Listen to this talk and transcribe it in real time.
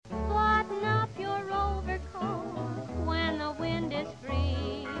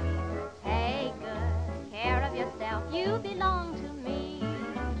You belong to me.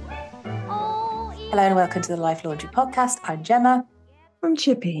 Hello and welcome to the Life Laundry podcast. I'm Gemma. I'm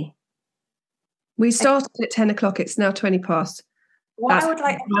Chippy. We started at 10 o'clock. It's now 20 past. What I would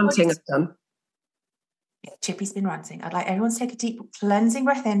like ranting I've done. Yeah, Chippy's been ranting. I'd like everyone to take a deep cleansing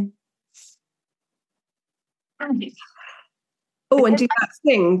breath in. Oh, and do that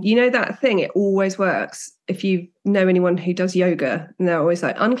thing. You know that thing? It always works. If you know anyone who does yoga, and they're always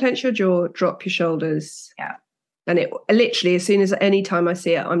like, unclench your jaw, drop your shoulders. Yeah. And it literally, as soon as any time I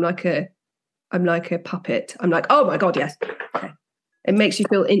see it, I'm like a puppet. I'm like, oh my God, yes. Okay. It makes you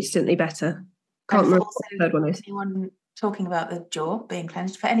feel instantly better. Can't remember what the third one is. Anyone talking about the jaw being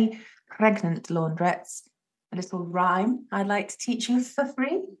cleansed? For any pregnant laundrettes, a little rhyme I'd like to teach you for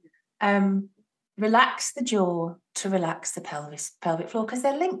free. Relax the jaw to relax the pelvic floor, because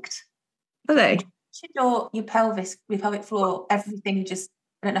they're linked. Are they? Your pelvic floor, everything just,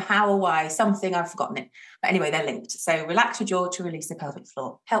 I don't know how or why, something, I've forgotten it. But anyway, they're linked. So relax your jaw to release the pelvic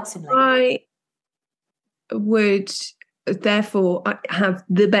floor. Helps in labour. I would therefore have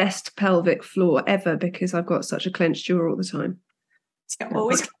the best pelvic floor ever because I've got such a clenched jaw all the time.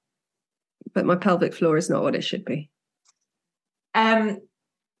 Always. But my pelvic floor is not what it should be.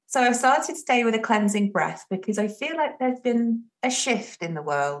 So I've started today with a cleansing breath because I feel like there's been a shift in the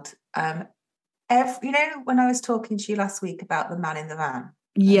world. When I was talking to you last week about the man in the van.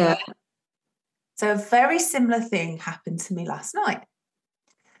 Yeah. So a very similar thing happened to me last night.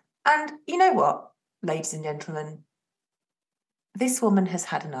 And you know what, ladies and gentlemen, this woman has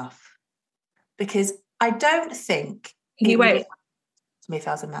had enough, because I don't think he wait to me if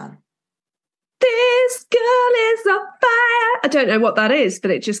I was a man. This girl is a fire. I don't know what that is,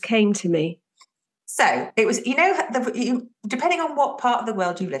 but it just came to me. So it was, depending on what part of the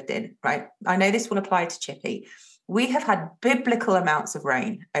world you lived in, right? I know this will apply to Chippy. We have had biblical amounts of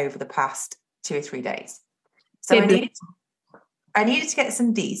rain over the past 2 or 3 days. So I needed to get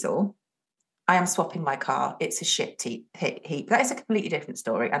some diesel. I am swapping my car. It's a shit heap. That is a completely different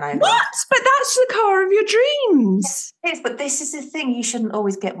story. And what? But that's the car of your dreams. It is, but this is the thing. You shouldn't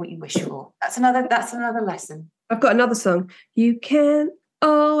always get what you wish for. That's another lesson. I've got another song. You can't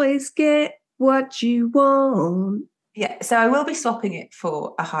always get what you want. Yeah, so I will be swapping it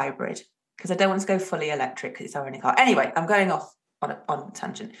for a hybrid because I don't want to go fully electric because it's our only car. Anyway, I'm going off on a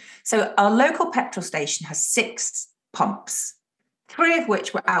tangent. So our local petrol station has 6 pumps, 3 of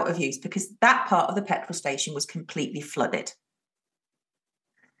which were out of use because that part of the petrol station was completely flooded.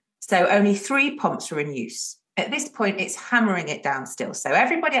 So only 3 pumps were in use. At this point, it's hammering it down still. So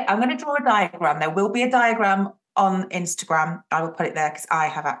everybody, I'm going to draw a diagram. There will be a diagram on Instagram. I will put it there because I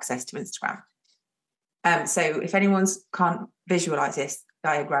have access to Instagram. So if anyone can't visualize this,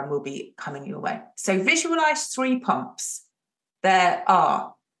 diagram will be coming your way. So visualize 3 pumps. There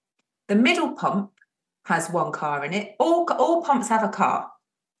are, the middle pump has 1 car in it. All pumps have a car.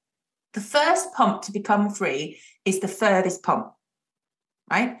 The first pump to become free is the furthest pump,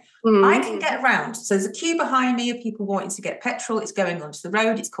 right? Mm. I can get around. So there's a queue behind me of people wanting to get petrol. It's going onto the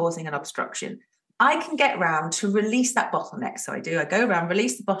road. It's causing an obstruction. I can get round to release that bottleneck. So I go around,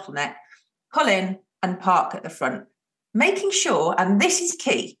 release the bottleneck, pull in and park at the front, making sure, and this is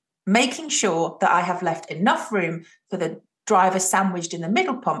key, making sure that I have left enough room for the driver sandwiched in the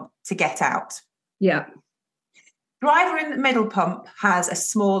middle pump to get out. Yeah. Driver in the middle pump has a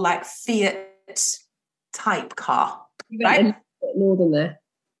small, like, Fiat type car. Right? A bit more than there.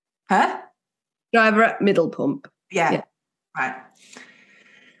 Huh? Driver at middle pump. Yeah. Right.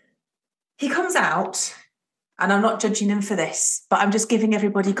 He comes out, and I'm not judging him for this, but I'm just giving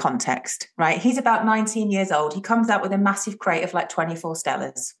everybody context, right? He's about 19 years old. He comes out with a massive crate of like 24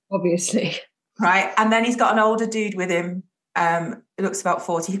 Stellas. Obviously. Right. And then he's got an older dude with him. It looks about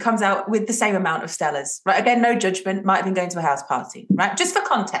 40. He comes out with the same amount of Stellas. Right. Again, no judgment. Might have been going to a house party. Right. Just for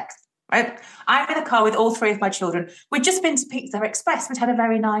context. Right. I'm in a car with all 3 of my children. We'd just been to Pizza Express. We'd had a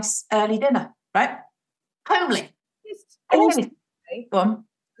very nice early dinner. Right. Homely. Awesome. Go on.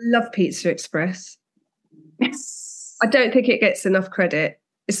 Love Pizza Express. I don't think it gets enough credit.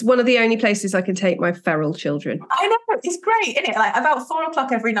 It's one of the only places I can take my feral children. I know, it's great, isn't it? Like about 4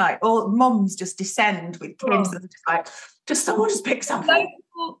 o'clock every night, all mums just descend with kids and someone just pick something.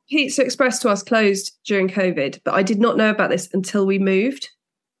 Pizza Express to us closed during COVID, but I did not know about this until we moved.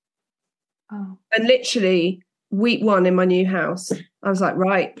 Oh. And literally week 1 in my new house, I was like,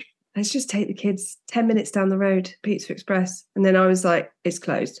 right, let's just take the kids 10 minutes down the road, Pizza Express. And then I was like, it's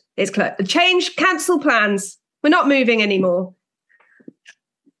closed. It's closed. Change, cancel plans. We're not moving anymore.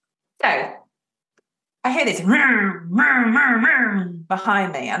 So I hear this behind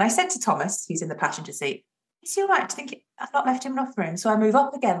me. And I said to Thomas, who's in the passenger seat, is he all right? I think I've not left him enough room. So I move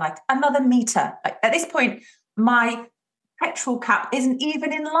up again, like another metre. Like, at this point, my petrol cap isn't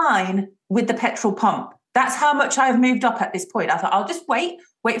even in line with the petrol pump. That's how much I've moved up at this point. I thought, I'll just wait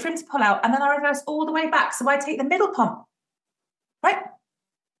for him to pull out, and then I reverse all the way back. So I take the middle pump, right?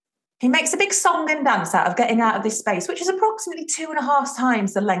 He makes a big song and dance out of getting out of this space, which is approximately 2.5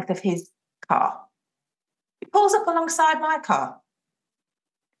 times the length of his car. He pulls up alongside my car.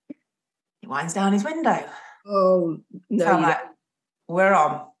 He winds down his window. Oh, no, So I'm like, we're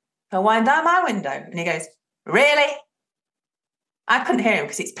on. So I wind down my window, and he goes, really? I couldn't hear him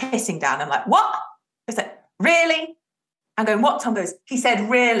because it's pissing down. I'm like, what? I said, really? I'm going, what? Tom goes, he said,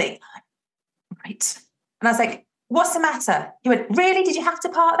 really? I'm like, right. And I was like, what's the matter? He went, really? Did you have to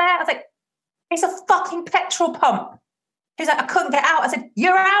park there? I was like, it's a fucking petrol pump. He was like, I couldn't get out. I said,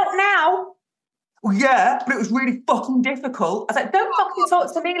 you're out now. Well, yeah, but it was really fucking difficult. I was like, don't fucking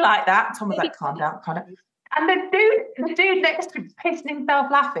talk to me like that. Tom was like, calm down, calm down. And the dude next to me was pissing himself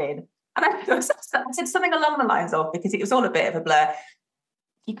laughing. And I said something along the lines of, because it was all a bit of a blur,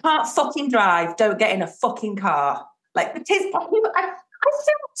 you can't fucking drive, don't get in a fucking car. Like, I feel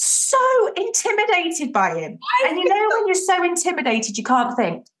so intimidated by him. And you know when you're so intimidated, you can't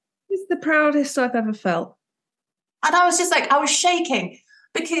think. It's the proudest I've ever felt. And I was just like, I was shaking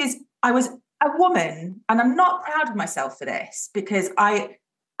because I was a woman, and I'm not proud of myself for this because I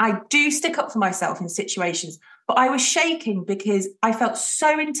do stick up for myself in situations, but I was shaking because I felt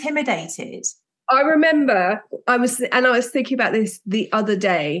so intimidated. I remember I was thinking about this the other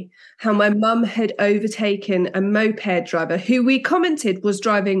day, how my mum had overtaken a moped driver who we commented was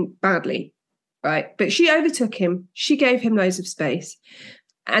driving badly, right? But she overtook him. She gave him loads of space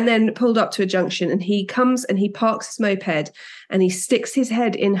and then pulled up to a junction, and he comes and he parks his moped and he sticks his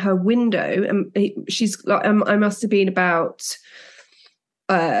head in her window. And she's like, I must have been about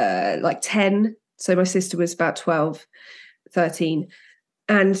like 10. So my sister was about 12, 13.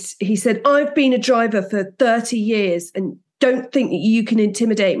 And he said, I've been a driver for 30 years and don't think that you can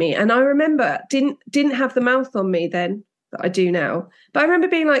intimidate me. And I remember didn't have the mouth on me then that I do now. But I remember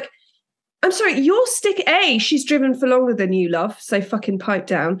being like, I'm sorry, she's driven for longer than you, love, so fucking pipe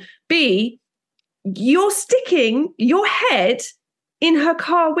down. B, you're sticking your head in her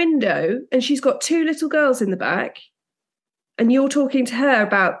car window and she's got 2 little girls in the back and you're talking to her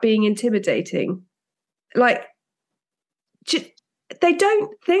about being intimidating. Like, they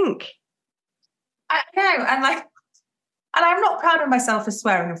don't think. I know, and I'm not proud of myself for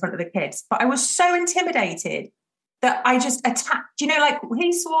swearing in front of the kids, but I was so intimidated that I just attacked. You know, like,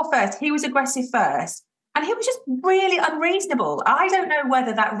 he swore first, he was aggressive first, and he was just really unreasonable. I don't know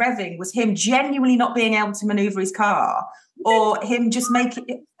whether that revving was him genuinely not being able to maneuver his car or him just making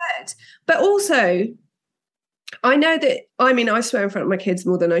it hurt. But also, I know that, I mean, I swear in front of my kids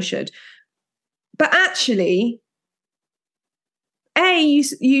more than I should. But actually,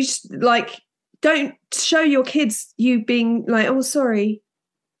 you like, don't show your kids you being like, oh, sorry.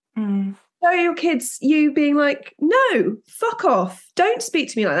 Show your kids you being like, no, fuck off. Don't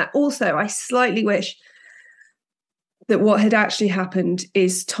speak to me like that. Also, I slightly wish that what had actually happened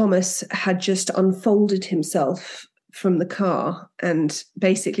is Thomas had just unfolded himself from the car and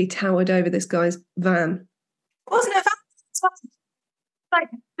basically towered over this guy's van. Wasn't it like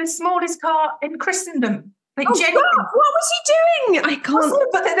the smallest car in Christendom? Like, what was he doing? I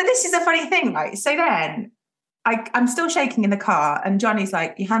can't. But this is a funny thing, right? So then I'm still shaking in the car, and Johnny's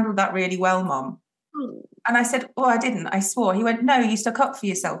like, you handled that really well, Mom. And I said, oh, I didn't. I swore. He went, no, you stuck up for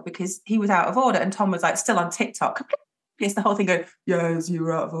yourself because he was out of order. And Tom was like, still on TikTok. It's the whole thing going, yes, you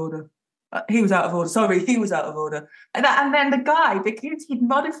were out of order. He was out of order. Sorry, he was out of order. And then the guy, because he'd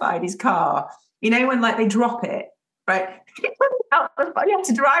modified his car, you know, when like they drop it, right? He couldn't get out. You have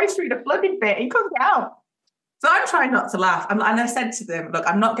to drive through the flooded bit. He couldn't get out. So I'm trying not to laugh. And I said to them, look,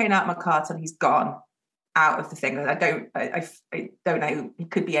 I'm not getting out of my car till he's gone out of the thing. I don't know. He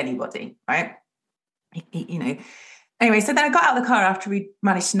could be anybody, right? You know. Anyway, so then I got out of the car after we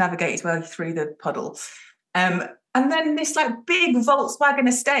managed to navigate his way through the puddle. And then this like big Volkswagen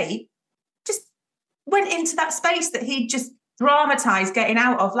estate just went into that space that he just dramatized getting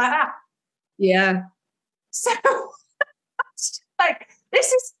out of like that. Yeah. So like,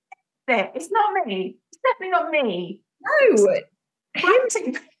 this is it. It's not me. It's definitely not me. No. Him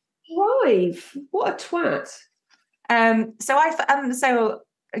to drive. What a twat. So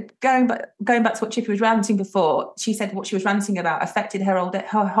going back to what Chippy was ranting before, she said what she was ranting about affected her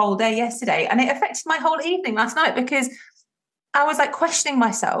whole day yesterday, and it affected my whole evening last night because I was like questioning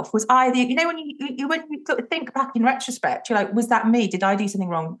myself. Was I when you think back in retrospect, you're like, was that me? Did I do something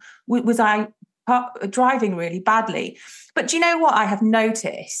wrong? Was I driving really badly? But do you know what I have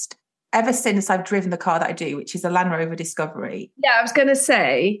noticed? ever since I've driven the car that I do, which is a Land Rover Discovery. Yeah, I was going to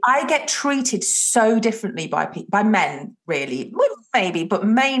say. I get treated so differently by men, really. Well, maybe, but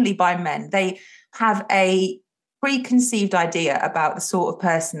mainly by men. They have a preconceived idea about the sort of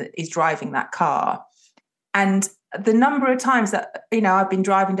person that is driving that car. And the number of times that, I've been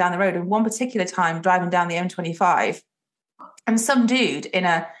driving down the road, and one particular time driving down the M25, and some dude in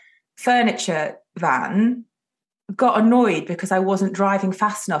a furniture van got annoyed because I wasn't driving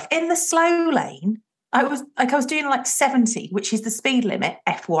fast enough in the slow lane. I was doing like 70, which is the speed limit,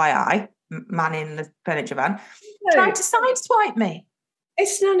 FYI, man in the furniture van, tried to sideswipe me.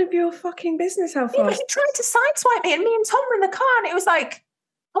 It's none of your fucking business how fast. Yeah, but he tried to sideswipe me, and me and Tom were in the car, and it was like,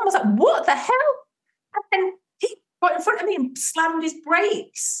 Tom was like, what the hell? And then he got in front of me and slammed his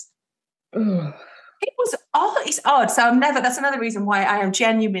brakes. Ugh. It was odd. It's odd. So that's another reason why I am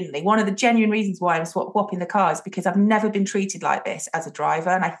one of the genuine reasons why I'm swapping the cars, because I've never been treated like this as a driver.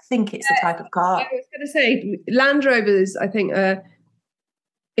 And I think it's the type of car. I was going to say, Land Rovers, I think, are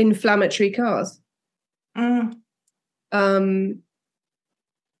inflammatory cars.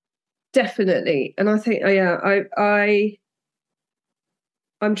 Definitely. And I think,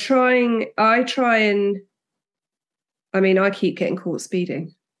 I'm trying, I keep getting caught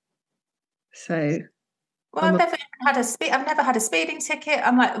speeding. So, well, I've never had a speeding ticket.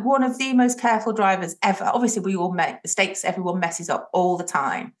 I'm like one of the most careful drivers ever. Obviously, we all make mistakes. Everyone messes up all the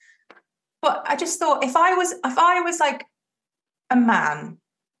time. But I just thought, if I was like a man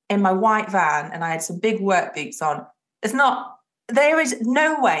in my white van and I had some big work boots on, there is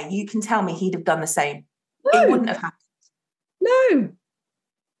no way you can tell me he'd have done the same. No. It wouldn't have happened. No.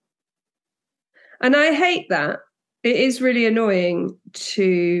 And I hate that. It is really annoying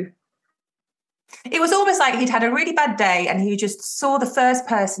to... It was almost like he'd had a really bad day and he just saw the first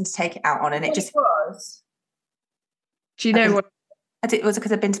person to take it out on, and it just was. Do you know what? Was it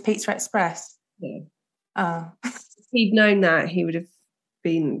because I'd been to Pizza Express? Yeah. Oh. If he'd known that, he would have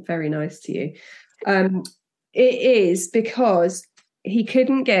been very nice to you. It is because he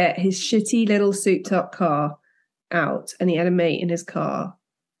couldn't get his shitty little souped-up car out, and he had a mate in his car.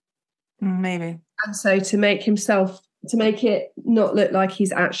 Maybe. And so to make it not look like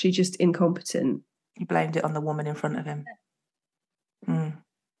he's actually just incompetent, he blamed it on the woman in front of him.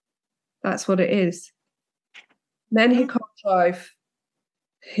 That's what it is. Men who can't drive,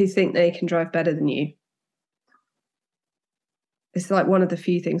 who think they can drive better than you. It's like one of the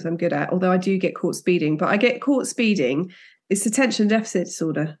few things I'm good at, although I do get caught speeding. But I get caught speeding, it's attention deficit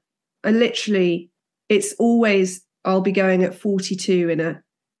disorder. It's always, I'll be going at 42 in a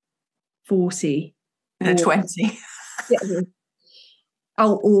 40. In a 20.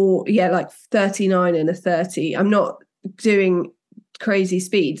 Like 39 in a 30. I'm not doing crazy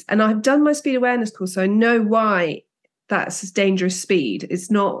speeds. And I've done my speed awareness course, so I know why that's dangerous speed. It's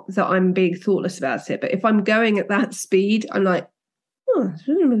not that I'm being thoughtless about it, but if I'm going at that speed, I'm like,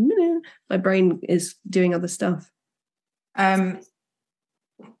 my brain is doing other stuff. There's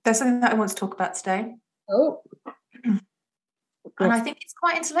something that I want to talk about today. Oh. And I think it's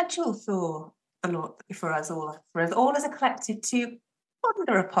quite intellectual for us all as a collective to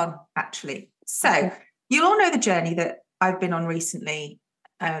ponder upon, actually. So you all know the journey that I've been on recently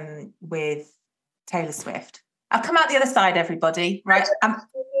with Taylor Swift. I've come out the other side, everybody, right? I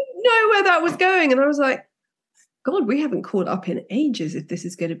didn't know where that was going, and I was like, God, we haven't caught up in ages if this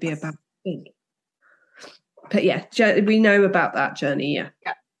is going to be about thing. But yeah, we know about that journey, yeah.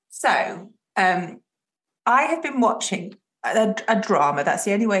 So I have been watching a drama, that's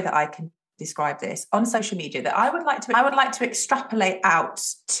the only way that I can describe this, on social media, that I would like to extrapolate out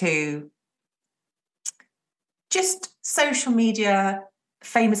to just social media,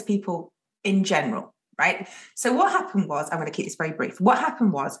 famous people in general, right? So what happened was, I'm going to keep this very brief. What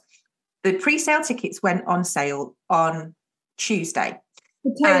happened was the pre-sale tickets went on sale on Tuesday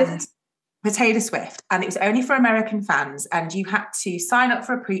for Taylor Swift, and it was only for American fans, and you had to sign up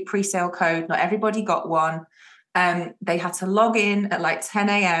for a pre-sale code. Not everybody got one. They had to log in at like 10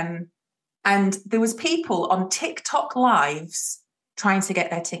 a.m. and there was people on TikTok lives trying to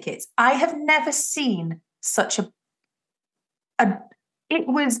get their tickets. I have never seen such it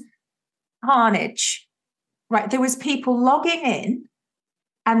was carnage, right? There was people logging in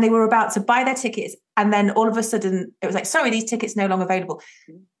and they were about to buy their tickets, and then all of a sudden it was like, sorry, these tickets no longer available.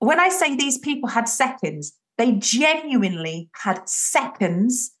 When I say these people had seconds, they genuinely had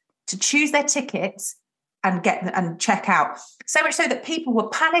seconds to choose their tickets and check out. So much so that people were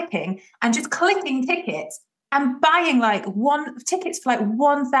panicking and just clicking tickets and buying tickets for like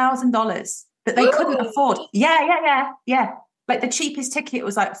 $1,000 that they couldn't afford. Yeah. Like the cheapest ticket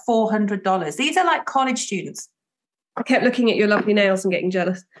was like $400. These are like college students. I kept looking at your lovely nails and getting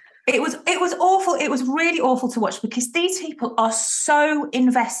jealous. it was awful. It was really awful to watch because these people are so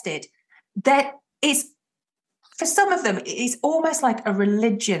invested that it's, for some of them, it's almost like a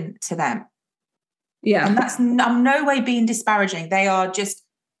religion to them. Yeah. And that's, I'm no way being disparaging. They are just,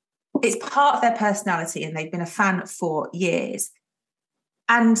 it's part of their personality and they've been a fan for years.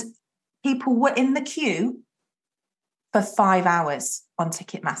 And people were in the queue for 5 hours on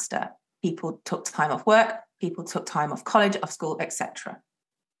Ticketmaster. People took time off work, people took time off college, off school, etc.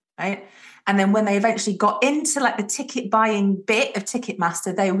 Right? And then when they eventually got into like the ticket buying bit of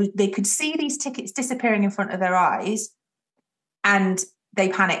Ticketmaster, they could see these tickets disappearing in front of their eyes, and they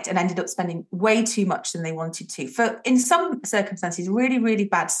panicked and ended up spending way too much than they wanted to for, in some circumstances, really, really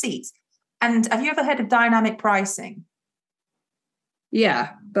bad seats. And have you ever heard of dynamic pricing?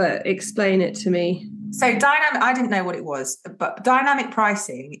 Yeah, but explain it to me. So dynamic, I didn't know what it was, but dynamic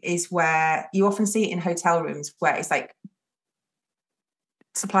pricing is where you often see it in hotel rooms where it's like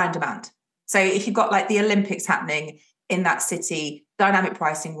supply and demand. So if you've got like the Olympics happening in that city, dynamic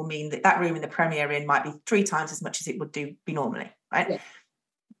pricing will mean that that room in the Premier Inn might be 3 times as much as it would be normally, right? Yeah.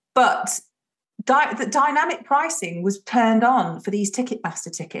 But the dynamic pricing was turned on for these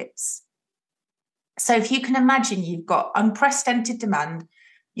Ticketmaster tickets. So if you can imagine, you've got unprecedented demand,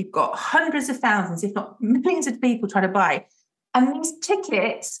 you've got hundreds of thousands, if not millions of people trying to buy, and these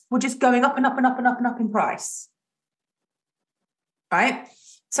tickets were just going up and up and up and up and up in price, right?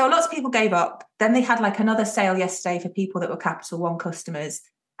 So lots of people gave up. Then they had like another sale yesterday for people that were Capital One customers,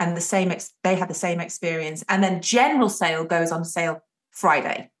 and they had the same experience. And then general sale goes on sale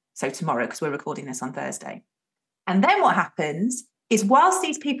Friday, so tomorrow, because we're recording this on Thursday. And then what happens is, whilst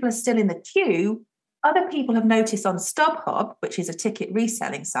these people are still in the queue, other people have noticed on StubHub, which is a ticket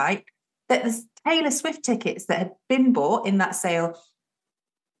reselling site, that there's Taylor Swift tickets that had been bought in that sale.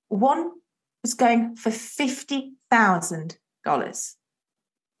 One was going for $50,000,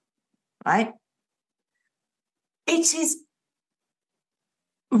 right? It is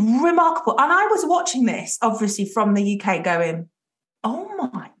remarkable. And I was watching this, obviously, from the UK going,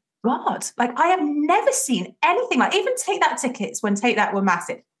 oh my God, like I have never seen anything like, even Take That tickets when Take That were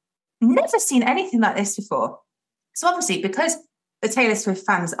massive. Never seen anything like this before. So obviously, because the Taylor Swift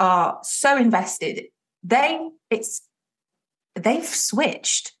fans are so invested, they've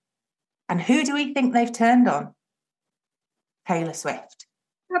switched. And who do we think they've turned on? Taylor Swift.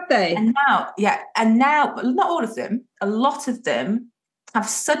 Have they? And now, not all of them, a lot of them have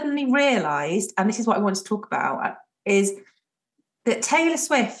suddenly realised, and this is what I want to talk about, is that Taylor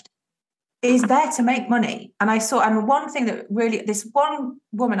Swift is there to make money. And one thing that really, this one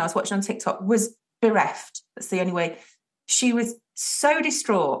woman I was watching on TikTok was bereft. That's the only way. She was so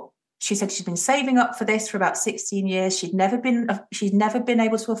distraught. She said she's been saving up for this for about 16 years. She'd never been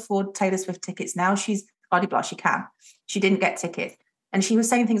able to afford Taylor Swift tickets. Now she's blah, blah, she can. She didn't get tickets. And she was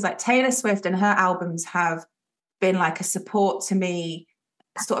saying things like, Taylor Swift and her albums have been like a support to me,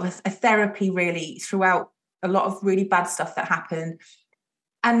 sort of a therapy really throughout a lot of really bad stuff that happened.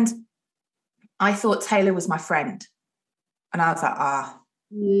 And I thought Taylor was my friend. And I was like,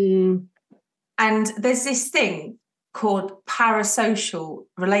 And there's this thing called parasocial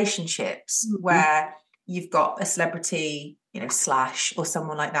relationships, where you've got a celebrity, Slash or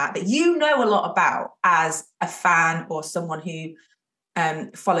someone like that you know a lot about as a fan or someone who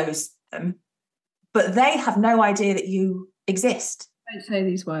follows them, but they have no idea that you exist. Don't say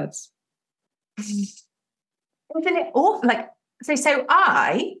these words. Isn't it awful? Like, so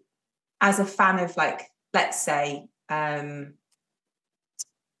I, as a fan of, like, let's say,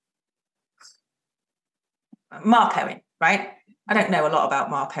 Mark Owen, right? I don't know a lot about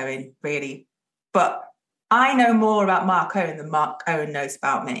Mark Owen, really, but I know more about Mark Owen than Mark Owen knows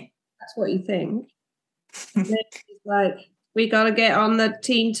about me. That's what you think. It's like, we got to get on the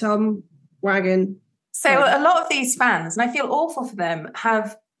Teen Tom wagon. So a lot of these fans, and I feel awful for them,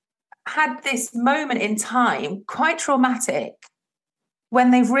 have had this moment in time, quite traumatic,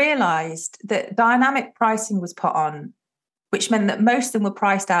 when they've realised that dynamic pricing was put on, which meant that most of them were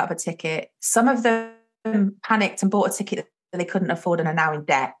priced out of a ticket. Some of them panicked and bought a ticket that they couldn't afford and are now in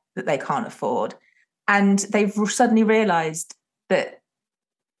debt that they can't afford. And they've suddenly realised that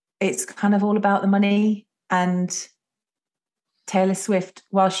it's kind of all about the money. And Taylor Swift,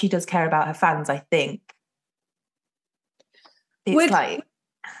 while she does care about her fans, I think I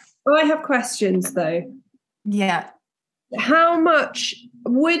have questions though. Yeah. How much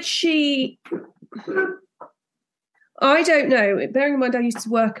would she? I don't know. Bearing in mind, I used to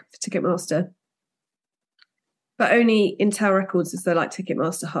work for Ticketmaster, but only in Tower Records, as they're like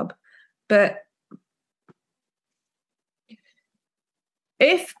Ticketmaster Hub. But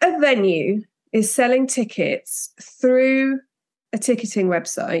if a venue is selling tickets through a ticketing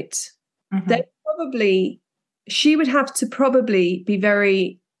website, they she would have to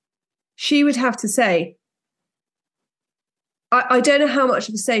say, I don't know how much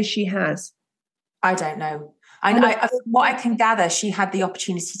of a say she has. I don't know. What I can gather, she had the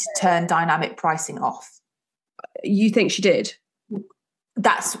opportunity to turn dynamic pricing off. You think she did?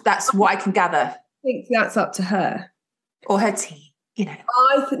 That's what I can gather. I think that's up to her. Or her team, you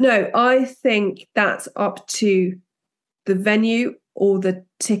know. I think that's up to the venue or the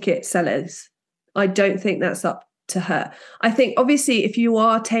ticket sellers. I don't think that's up to her. I think, obviously, if you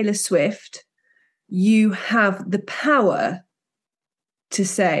are Taylor Swift, you have the power to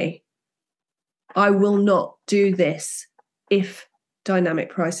say, I will not do this if dynamic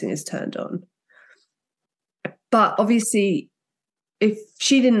pricing is turned on. But obviously, if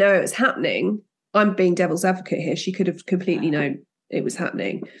she didn't know it was happening, I'm being devil's advocate here, she could have completely known it was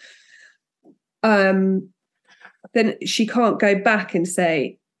happening. Then she can't go back and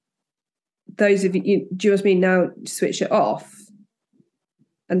say, those of you, do you know what I mean, now switch it off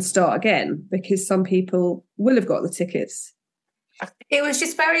and start again, because some people will have got the tickets. It was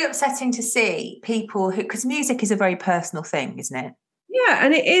just very upsetting to see people who, because music is a very personal thing, isn't it? Yeah,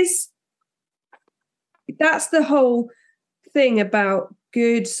 and it is. That's the whole thing about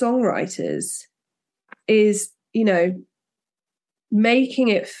good songwriters is, you know, making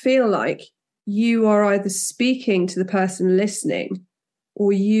it feel like you are either speaking to the person listening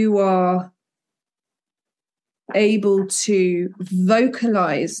or you are able to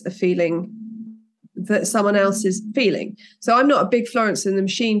vocalize a feeling that someone else is feeling. So I'm not a big Florence and the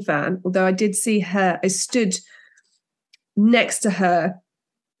Machine fan, although I did see her, I stood next to her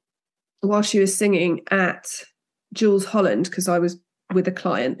while she was singing at Jules Holland, because I was with a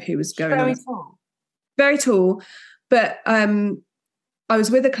client who was going very on. tall. Very tall. But I was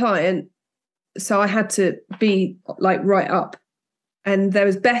with a client, so I had to be like right up. And there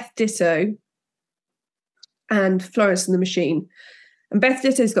was Beth Ditto and Florence and the Machine. And Beth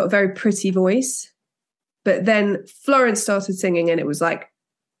Ditto's got a very pretty voice. But then Florence started singing and it was like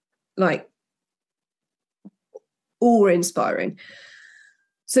awe-inspiring.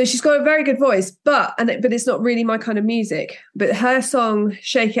 So she's got a very good voice, but it's not really my kind of music. But her song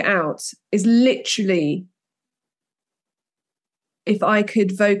 "Shake It Out" is literally, if I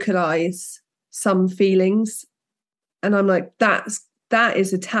could vocalize some feelings, and I'm like, that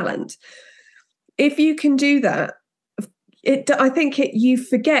is a talent. If you can do that, you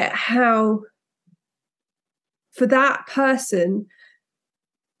forget how, for that person,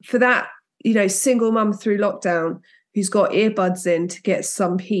 for that, you know, single mum through lockdown who's got earbuds in to get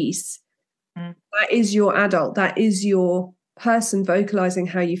some peace, that is your adult, that is your person vocalizing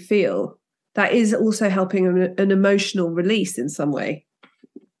how you feel. That is also helping an emotional release in some way.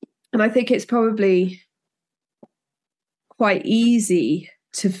 And I think it's probably quite easy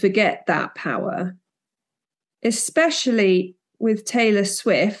to forget that power, especially with Taylor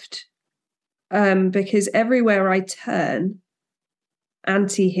Swift, because everywhere I turn,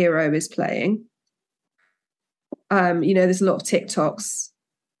 Anti-Hero is playing. You know, there's a lot of TikToks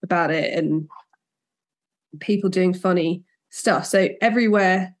about it and people doing funny stuff. So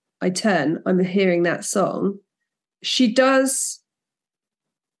everywhere I turn, I'm hearing that song. She's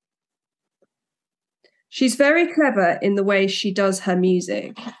very clever in the way she does her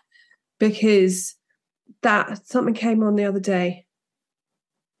music, because something came on the other day.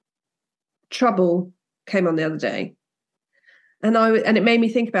 Trouble came on the other day. And it made me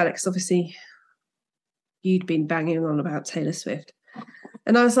think about it, because obviously you'd been banging on about Taylor Swift.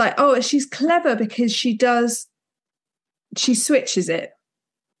 And I was like, oh, she's clever because she switches it.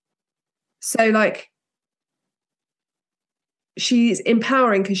 So like, she's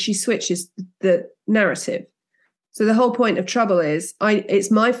empowering because she switches the narrative. So the whole point of Trouble is, it's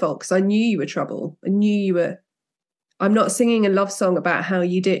my fault because I knew you were trouble. I'm not singing a love song about how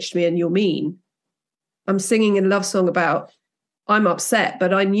you ditched me and you're mean. I'm singing a love song about, I'm upset,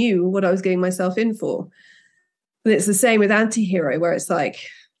 but I knew what I was getting myself in for. And it's the same with Anti-Hero, where it's like,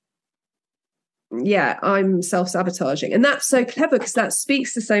 yeah, I'm self-sabotaging. And that's so clever because that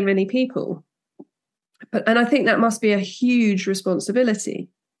speaks to so many people. And I think that must be a huge responsibility.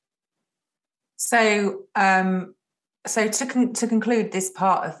 So to conclude this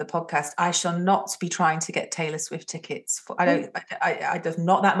part of the podcast, I shall not be trying to get Taylor Swift tickets. I'm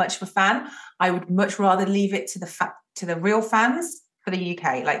not that much of a fan. I would much rather leave it to the real fans for the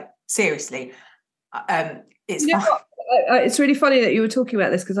UK. Like, seriously, it's really funny that you were talking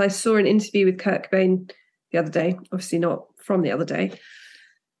about this, because I saw an interview with Kurt Cobain the other day. Obviously not from the other day,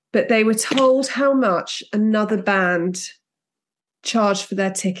 but they were told how much another band charged for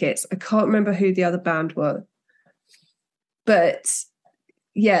their tickets. I can't remember who the other band were. But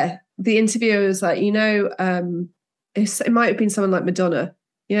yeah, the interviewer was like, it might have been someone like Madonna.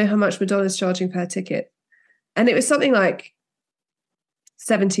 You know how much Madonna's charging per ticket? And it was something like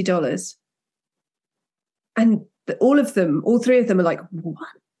 $70. And all three of them are like, what?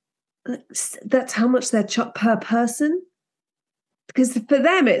 That's how much they're per person? Because for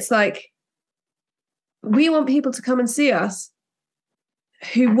them, it's like, we want people to come and see us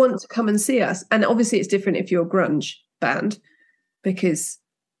who want to come and see us. And obviously it's different if you're a grunge band, because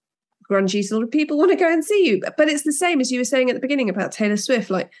grungy sort of people want to go and see you. But it's the same as you were saying at the beginning about Taylor Swift.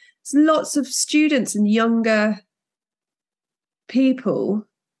 Like, there's lots of students and younger people,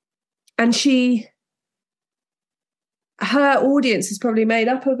 and her audience is probably made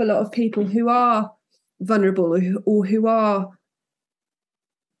up of a lot of people who are vulnerable or who are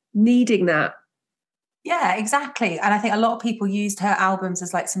needing that. Yeah, exactly. And I think a lot of people used her albums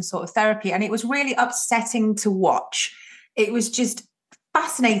as like some sort of therapy, and it was really upsetting to watch. It was just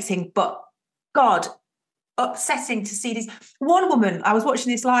fascinating, but God, upsetting to see this. One woman, I was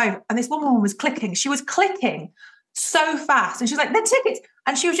watching this live, and this woman was clicking. She was clicking so fast, and she was like, the tickets.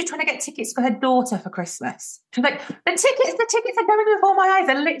 And she was just trying to get tickets for her daughter for Christmas. She was like, the tickets are going before my eyes.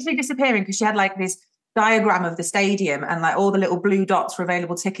 They're literally disappearing, because she had like this diagram of the stadium, and like all the little blue dots for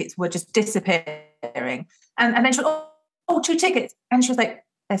available tickets were just disappearing. And then she was, oh, 2 tickets. And she was like,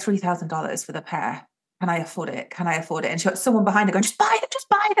 they're $3,000 for the pair. Can I afford it? Can I afford it? And she got someone behind her going, just buy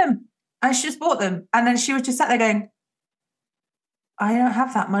them. And she just bought them. And then she was just sat there going, I don't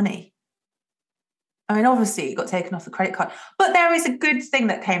have that money. I mean, obviously it got taken off the credit card, but there is a good thing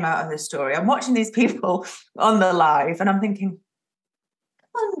that came out of this story. I'm watching these people on the live, and I'm thinking,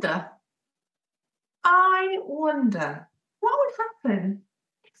 I wonder what would happen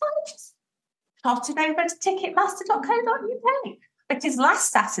if I just trotted over to ticketmaster.co.uk. Because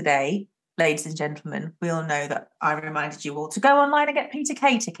last Saturday, ladies and gentlemen, we all know that I reminded you all to go online and get Peter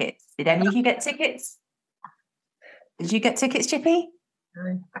Kay tickets. Did any of you get tickets? Did you get tickets, Chippy?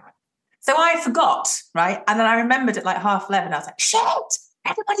 No. So I forgot, right? And then I remembered at like 11:30, I was like, shit,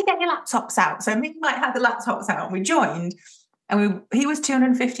 everybody get your laptops out. So me and Mike had the laptops out, and we joined, and he was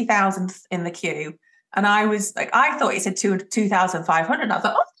 250,000th in the queue. And I was like, I thought he said 2,500. I was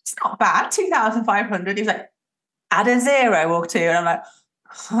like, oh, it's not bad, 2,500. He was like, add a 0 or 2. And I'm like,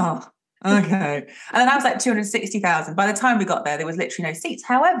 oh, okay. And then I was like 260,000. By the time we got there was literally no seats.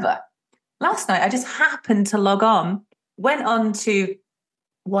 However, last night I just happened to log on, went on to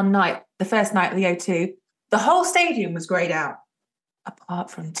one night, the first night of the O2. The whole stadium was greyed out, apart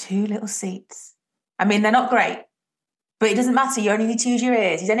from 2 little seats. I mean, they're not great, but it doesn't matter. You only need to use your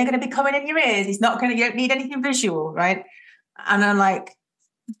ears. He's only going to be coming in your ears. You don't need anything visual, right? And I'm like,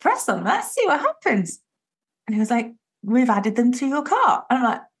 press on that, see what happens. And he was like, we've added them to your cart. And I'm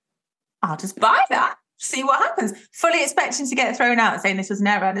like, I'll just buy that, see what happens. Fully expecting to get thrown out and saying this was an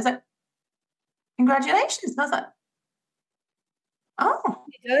error. And it's like, congratulations. And I was like, oh.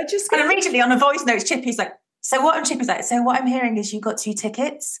 And immediately on a voice note, Chippy's like, so what? And Chippy's like, so what I'm hearing is you got 2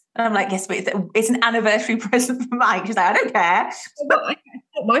 tickets. And I'm like, yes, but it's an anniversary present for Mike. She's like, I don't care. It's not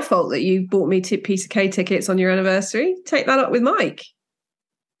my fault that you bought me Peter Kay tickets on your anniversary. Take that up with Mike.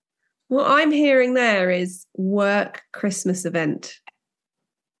 What I'm hearing there is work Christmas event.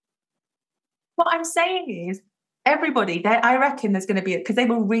 What I'm saying is everybody, I reckon there's going to be, because they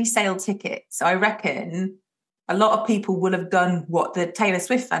will resale tickets. So I reckon a lot of people will have done what the Taylor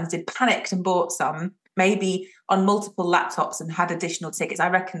Swift fans did, panicked and bought some, maybe on multiple laptops, and had additional tickets. I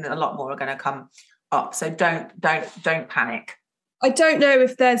reckon that a lot more are going to come up. So don't panic. I don't know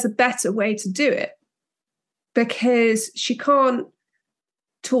if there's a better way to do it, because she can't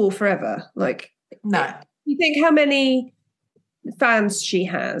tour forever. Like, no. You think how many fans she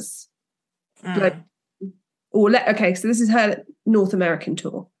has? Okay, so this is her North American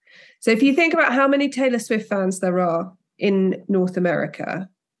tour. So if you think about how many Taylor Swift fans there are in North America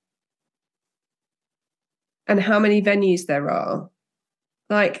and how many venues there are,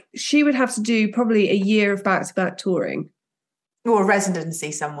 like, she would have to do probably a year of back-to-back touring. Or a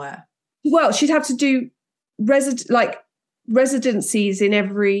residency somewhere. Well, she'd have to do residencies in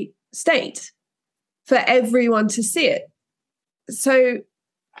every state for everyone to see it. So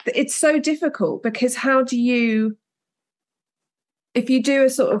it's so difficult, because how do you, if you do a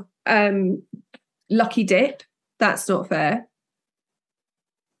sort of lucky dip, that's not fair.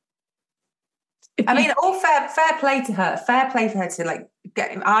 I mean, all fair play to her. Fair play for her to like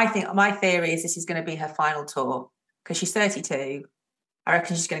get. I think my theory is this is going to be her final tour, because she's 32. I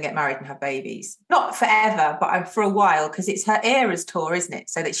reckon she's going to get married and have babies. Not forever, but for a while, because it's her Eras tour, isn't it?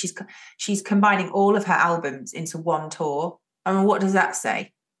 So that she's combining all of her albums into one tour. I mean, what does that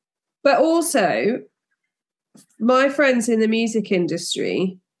say? But also, my friends in the music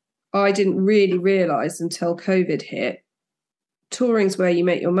industry, I didn't really realise until COVID hit, touring's where you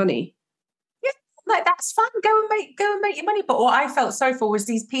make your money. Yeah, like that's fun. Go and make your money. But what I felt sorry for was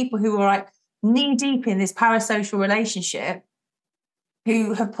these people who were like knee deep in this parasocial relationship,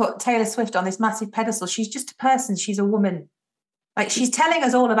 who have put Taylor Swift on this massive pedestal. She's just a person. She's a woman. Like, she's telling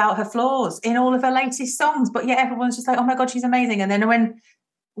us all about her flaws in all of her latest songs, but yet everyone's just like, oh my God, she's amazing. And then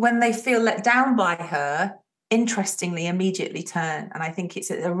when they feel let down by her, interestingly, immediately turn. And I think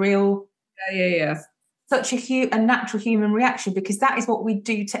it's a real, such a natural human reaction, because that is what we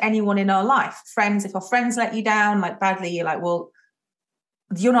do to anyone in our life. Friends, if our friends let you down like badly, you're like, well,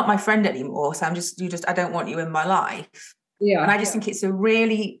 you're not my friend anymore. So I don't want you in my life. Yeah. And I just think it's a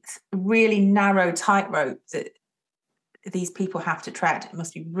really, really narrow tightrope that these people have to tread. It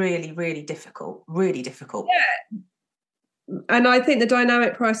must be really, really difficult. Really difficult. Yeah. And I think the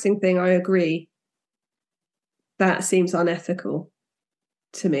dynamic pricing thing, I agree. That seems unethical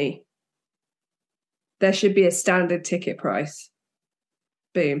to me. There should be a standard ticket price.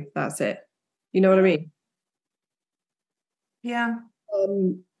 Boom, that's it. You know what I mean? Yeah.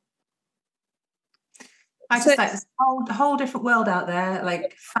 I just like this whole different world out there,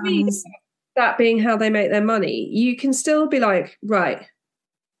 like fans. That being how they make their money, you can still be like, right,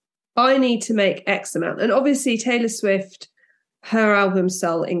 I need to make X amount. And obviously Taylor Swift, her albums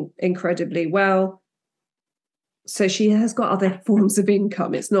sell incredibly well. So she has got other forms of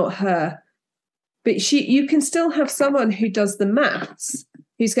income. It's not her. But you can still have someone who does the maths,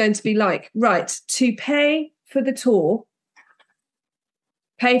 who's going to be like, right, to pay for the tour,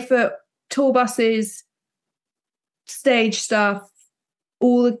 pay for tour buses, stage stuff,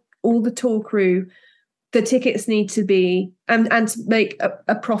 all the tour crew, the tickets need to be, and to make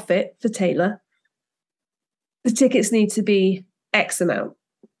a profit for Taylor, the tickets need to be X amount.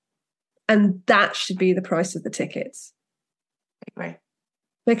 And that should be the price of the tickets. Right.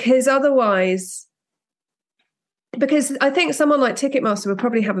 Because otherwise, because I think someone like Ticketmaster will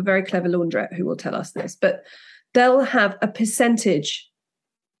probably have a very clever laundrette who will tell us this, but they'll have a percentage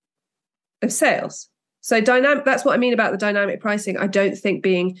of sales. So that's what I mean about the dynamic pricing. I don't think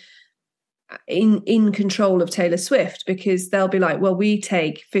being in control of Taylor Swift, because they'll be like, well, we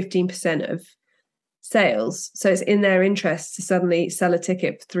take 15% of sales, so it's in their interest to suddenly sell a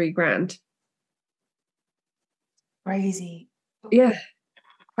ticket for $3,000. Crazy. Yeah.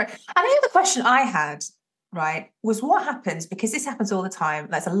 And the other question I had, right, was what happens, because this happens all the time,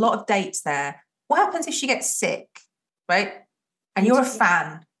 there's a lot of dates there. What happens if she gets sick, right? And you're a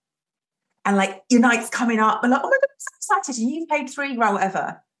fan, and like your night's coming up, and like, oh my God, I'm so excited, and you've paid $3,000,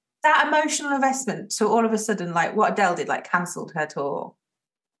 whatever. That emotional investment to all of a sudden, like what Adele did, like cancelled her tour.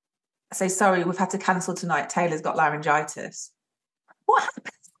 Say, sorry, we've had to cancel tonight. Taylor's got laryngitis. What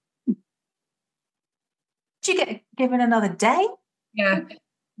happens? Do you get given another day? Yeah.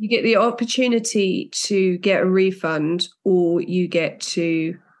 You get the opportunity to get a refund, or you get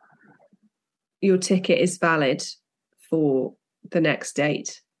to, your ticket is valid for the next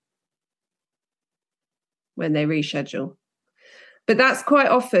date when they reschedule. But that's quite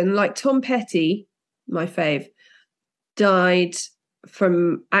often, like Tom Petty, my fave, died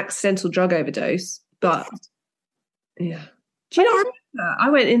from accidental drug overdose. But yeah, do you not remember that? I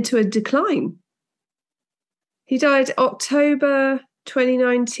went into a decline. He died October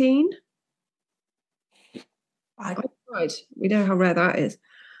 2019. Right. We know how rare that is.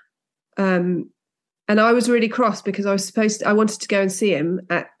 And I was really cross because I wanted to go and see him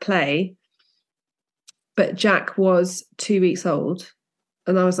at Play, but Jack was 2 weeks old,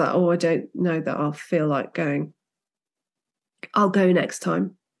 and I was like, oh, I don't know that I'll feel like going. I'll go next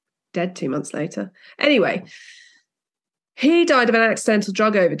time. Dead 2 months later. Anyway, he died of an accidental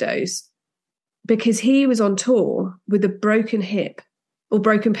drug overdose because he was on tour with a broken hip or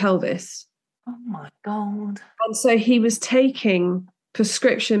broken pelvis. Oh my God. And so he was taking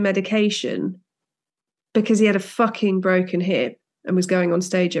prescription medication because he had a fucking broken hip and was going on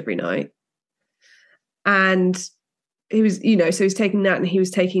stage every night. And he was, so he's taking that, and he was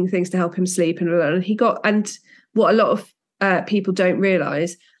taking things to help him sleep, and what a lot of people don't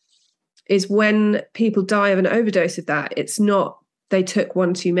realize is when people die of an overdose of that, it's not they took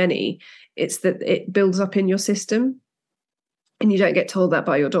one too many, it's that it builds up in your system, and you don't get told that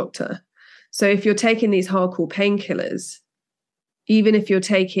by your doctor. So if you're taking these hardcore painkillers, even if you're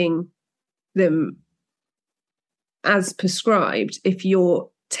taking them as prescribed, if you're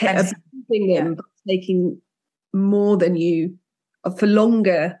abusing them, taking more than you, for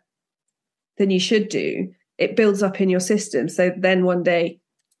longer than you should do, it builds up in your system. So then one day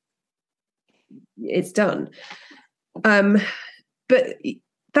it's done. But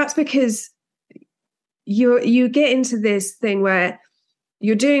that's because you get into this thing where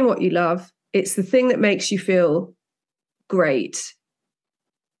you're doing what you love. It's the thing that makes you feel great.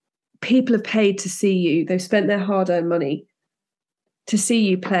 People have paid to see you. They've spent their hard-earned money to see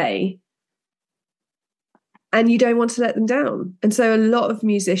you play. And you don't want to let them down. And so a lot of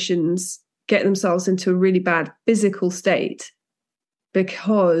musicians get themselves into a really bad physical state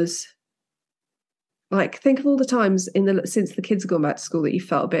because, like, think of all the times since the kids have gone back to school that you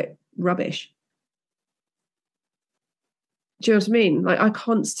felt a bit rubbish. Do you know what I mean? Like, I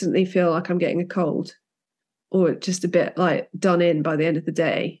constantly feel like I'm getting a cold or just a bit like done in by the end of the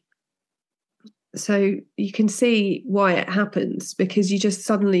day. So you can see why it happens, because you just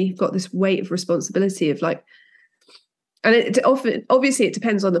suddenly have got this weight of responsibility of like, and it often, obviously it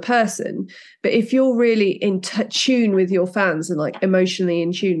depends on the person, but if you're really in tune with your fans and like emotionally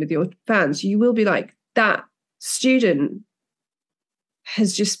in tune with your fans, you will be like, that student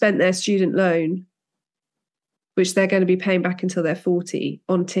has just spent their student loan, which they're going to be paying back until they're 40,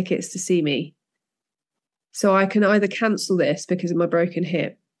 on tickets to see me. So I can either cancel this because of my broken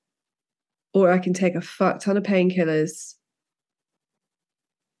hip, or I can take a fuck ton of painkillers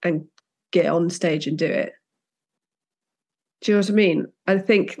and get on stage and do it. Do you know what I mean? I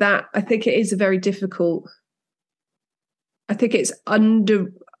think it is a very difficult, I think it's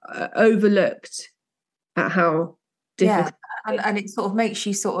overlooked at how difficult. Yeah, and it sort of makes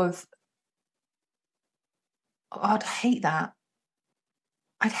you sort of, I'd hate that.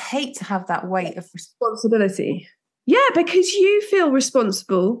 I'd hate to have that weight of responsibility. Yeah, because you feel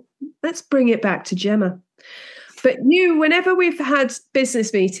responsible. Let's bring it back to Gemma. But whenever we've had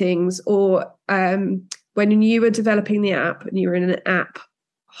business meetings or when you were developing the app and you were in an app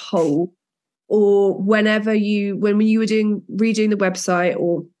hole, or when you were redoing the website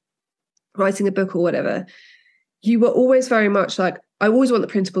or writing a book or whatever, you were always very much like, I always want the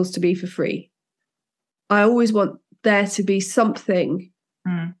principles to be for free. I always want there to be something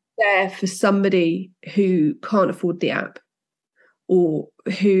there for somebody who can't afford the app or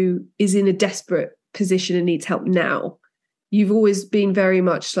who is in a desperate position and needs help now. You've always been very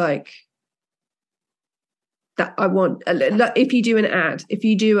much like that. I want, if you do an ad, if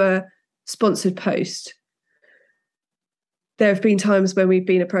you do a sponsored post, there have been times when we've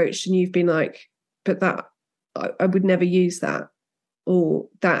been approached and you've been like, but that I would never use that, or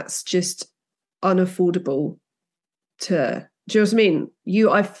that's just unaffordable to, do you know what I mean?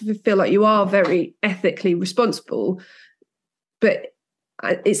 I feel like you are very ethically responsible, but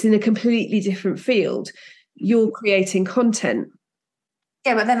it's in a completely different field. You're creating content.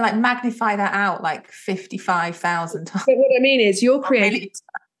 Yeah, but then like magnify that out like 55,000 times. But what I mean is you're creating,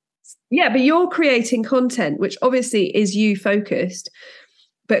 but you're creating content, which obviously is you focused,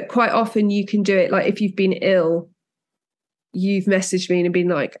 but quite often you can do it. Like if you've been ill, you've messaged me and been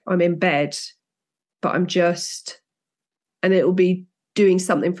like, I'm in bed, but I'm just, and it will be doing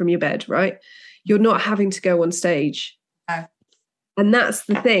something from your bed, right? You're not having to go on stage. No. And that's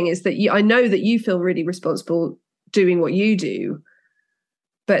the thing, is that I know that you feel really responsible doing what you do,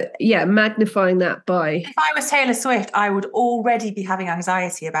 but yeah, magnifying that by... If I was Taylor Swift, I would already be having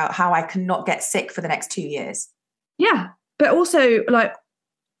anxiety about how I cannot get sick for the next 2 years. Yeah, but also like,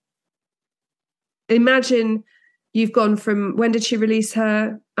 imagine you've gone from, when did she release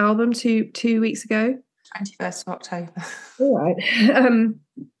her album? 2 weeks ago? 21st of October. All right.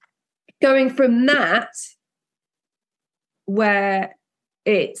 Going from that, where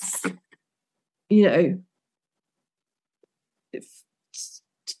it's,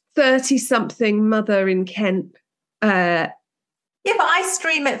 30-something mother in Kent. Yeah, but I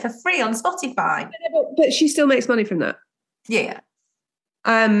stream it for free on Spotify. But she still makes money from that. Yeah.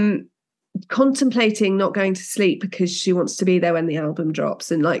 Contemplating not going to sleep because she wants to be there when the album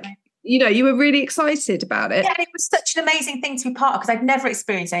drops, and like, you were really excited about it. Yeah, and it was such an amazing thing to be part of, because I'd never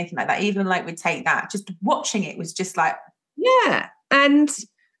experienced anything like that. Even like with Take That, just watching it was just like... Yeah, and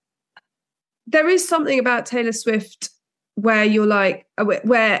there is something about Taylor Swift where you're like,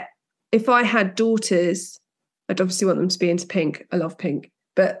 where if I had daughters, I'd obviously want them to be into Pink. I love Pink.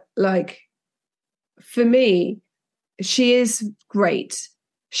 But like, for me, she is great.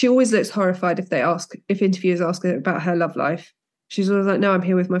 She always looks horrified if interviewers ask her about her love life. She's always like, no, I'm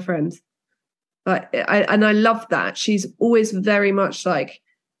here with my friends. Like, I love that. She's always very much like,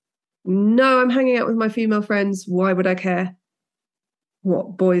 no, I'm hanging out with my female friends. Why would I care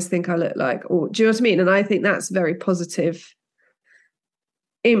what boys think I look like? Or do you know what I mean? And I think that's a very positive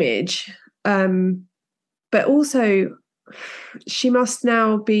image. But also, she must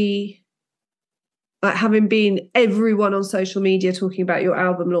now be, like, having been everyone on social media talking about your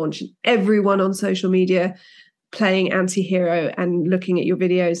album launch, and everyone on social media playing anti-hero and looking at your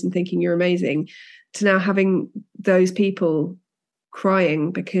videos and thinking you're amazing. to now having those people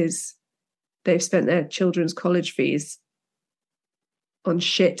crying because they've spent their children's college fees on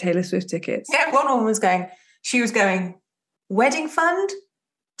shit Taylor Swift tickets. Yeah, one woman was going, wedding fund,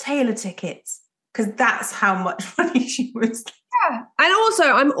 Taylor tickets, because that's how much money she was. Yeah. And also,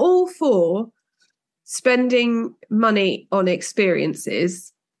 I'm all for spending money on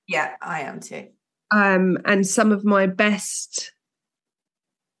experiences. Yeah, I am too. And some of my best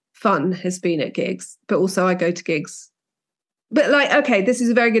fun has been at gigs, but also I go to gigs. But like, okay, this is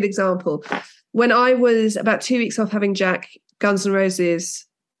a very good example. When I was about 2 weeks off having Jack, Guns N' Roses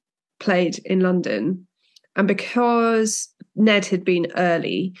played in London. And because Ned had been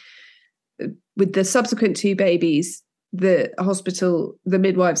early, with the subsequent 2 babies, the hospital, the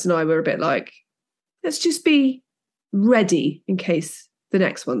midwives and I were a bit like, let's just be ready in case the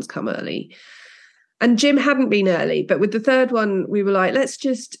next ones come early. And Jim hadn't been early, but with the third one, we were like, let's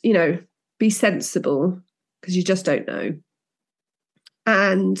just, be sensible because you just don't know.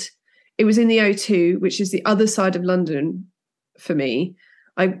 And it was in the O2, which is the other side of London for me.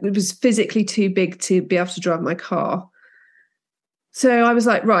 It was physically too big to be able to drive my car. So I was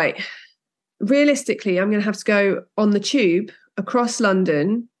like, right, realistically, I'm going to have to go on the tube across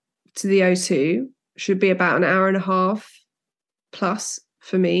London to the O2. Should be about an hour and a half plus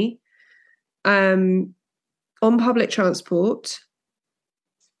for me. On public transport,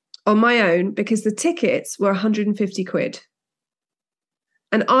 on my own, because the tickets were 150 quid.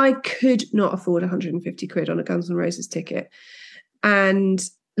 And I could not afford 150 quid on a Guns N' Roses ticket. And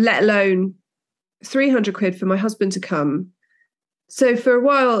let alone 300 quid for my husband to come. So for a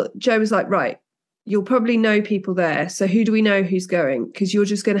while, Joe was like, right, you'll probably know people there. So who do we know who's going? Because you're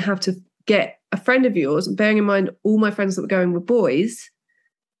just going to have to get a friend of yours, and bearing in mind all my friends that were going were boys,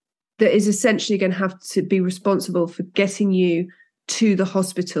 that is essentially going to have to be responsible for getting you to the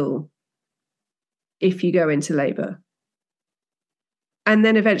hospital if you go into labour. And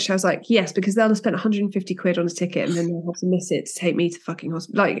then eventually I was like, yes, because they'll have spent 150 quid on a ticket and then they'll have to miss it to take me to fucking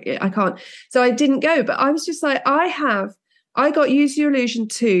hospital. Like, I can't. So I didn't go, but I was just like, I got Use Your Illusion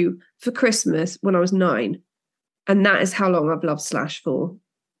 2 for Christmas when I was 9. And that is how long I've loved Slash for.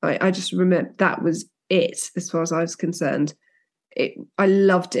 I just remember that was it as far as I was concerned. I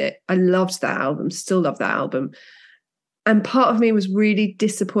loved it. I loved that album, still love that album. And part of me was really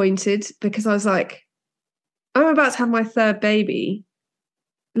disappointed because I was like, I'm about to have my third baby.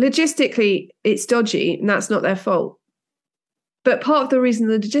 Logistically, it's dodgy and that's not their fault. But part of the reason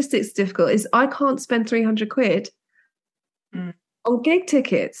the logistics is difficult is I can't spend 300 quid on gig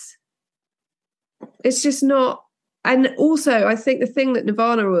tickets. It's just not. And also, I think the thing that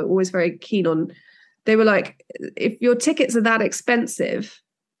Nirvana were always very keen on, they were like, if your tickets are that expensive,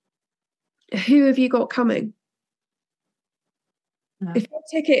 who have you got coming? No. If your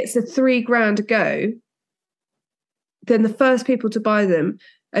tickets are $3,000 a go, then the first people to buy them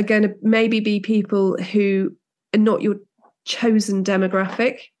are going to maybe be people who are not your chosen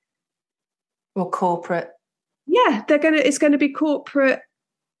demographic. Or corporate. Yeah, it's going to be corporate.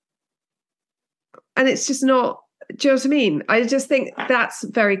 And it's just not, do you know what I mean? I just think that's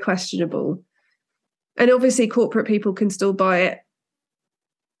very questionable. And obviously corporate people can still buy it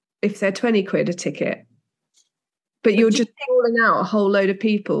if they're 20 quid a ticket. But you're just calling out a whole load of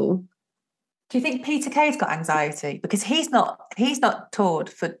people. Do you think Peter Kay's got anxiety? Because he's not toured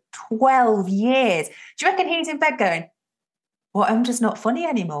for 12 years. Do you reckon he's in bed going, well, I'm just not funny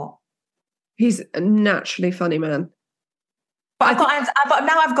anymore? He's a naturally funny man. But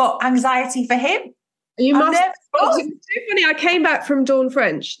now I've got anxiety for him. You must. It was so funny. I came back from Dawn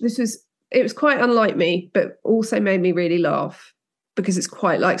French. It was quite unlike me, but also made me really laugh because it's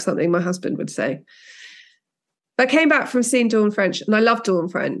quite like something my husband would say. I came back from seeing Dawn French and I love Dawn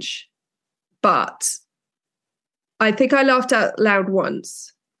French, but I think I laughed out loud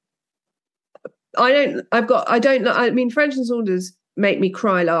once. French and Saunders make me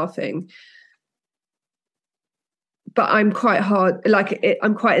cry laughing, but I'm quite hard.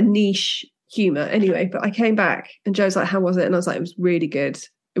 I'm quite a niche humor anyway, but I came back and Joe's like, how was it? And I was like, it was really good.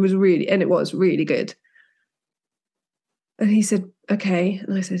 It was really good. And he said, okay.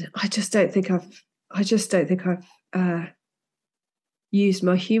 And I said, I just don't think I've used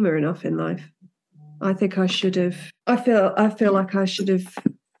my humor enough in life. I think I should have. I feel like I should have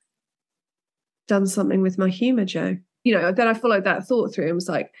done something with my humor, Joe. Then I followed that thought through and was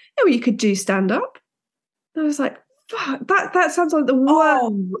like, oh, you could do stand up. And I was like, fuck, that sounds like the worst.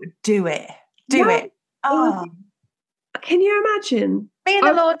 Oh, do it. Do it. Oh. Can you imagine? Me and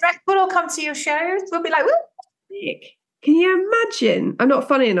the Lord Rex will all come to your shows. We'll be like, woo. Can you imagine? I'm not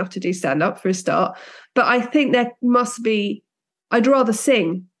funny enough to do stand up for a start, but I think there must be. I'd rather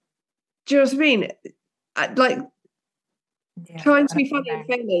sing. Do you know what I mean? Like Yeah, trying to I be don't funny and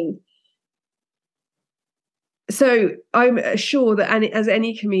know. failing. So I'm sure that as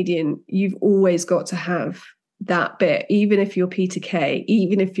any comedian, you've always got to have that bit, even if you're Peter Kay,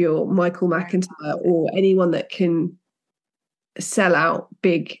 even if you're Michael McIntyre, or anyone that can sell out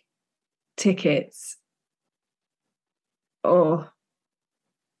big tickets. Oh,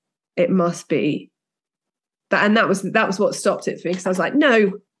 it must be that, and that was what stopped it for me, because I was like,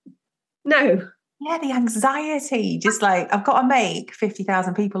 no. Yeah, the anxiety, just like, I've got to make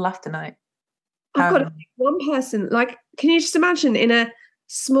 50,000 people laugh tonight. I've got to make one person. Like, can you just imagine in a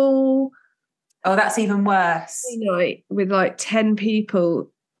small Oh, that's even worse. night with like 10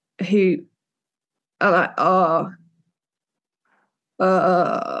 people who are like,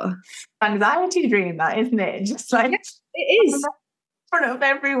 Anxiety dream, that, isn't it? Just like, it is. in front of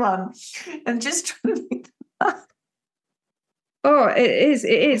everyone and just trying to make them laugh. Oh, it is.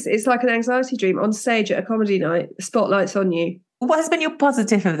 It's like an anxiety dream on stage at a comedy night. The spotlight's on you. What has been your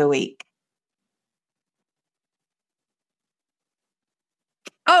positive of the week?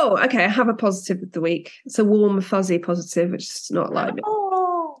 Oh, okay. I have a positive of the week. It's a warm, fuzzy positive, which is not like me.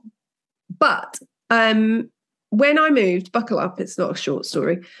 Oh, But when I moved, buckle up, it's not a short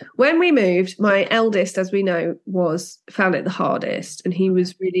story. When we moved, my eldest, as we know, found it the hardest, and he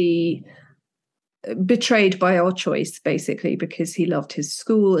was really betrayed by our choice, basically, because he loved his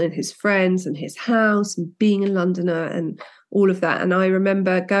school and his friends and his house and being a Londoner and all of that. And I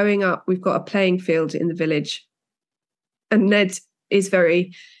remember going up, we've got a playing field in the village, and Ned is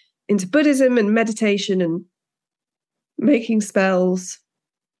very into Buddhism and meditation and making spells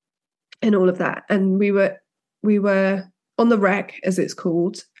and all of that. And we were on the rec, as it's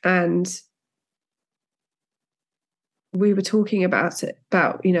called, and we were talking about it,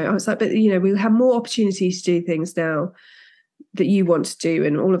 I was like, but we'll have more opportunities to do things now that you want to do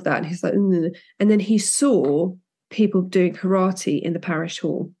and all of that. And he's like, and then he saw people doing karate in the parish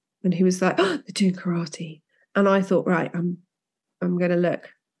hall, and he was like, oh, they're doing karate. And I thought, right, I'm going to look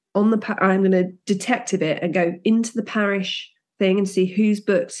on I'm going to detective it and go into the parish thing and see who's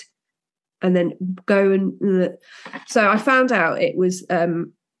booked, and then go and so I found out it was a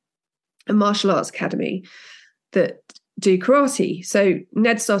martial arts academy that do karate. So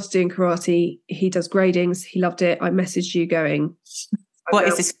Ned started doing karate. He does gradings. He loved it. I messaged you going, what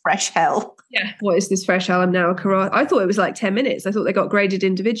is this fresh hell? Yeah, what is this fresh hell? I'm now a karate. I thought it was like 10 minutes. I thought they got graded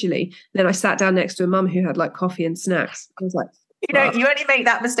individually. Then I sat down next to a mum who had like coffee and snacks. I was like, you only make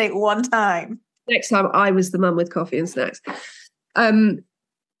that mistake one time. Next time I was the mum with coffee and snacks. And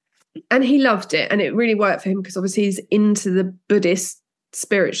he loved it, and it really worked for him because obviously he's into the Buddhist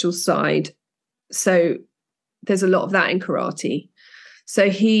spiritual side. So there's a lot of that in karate. So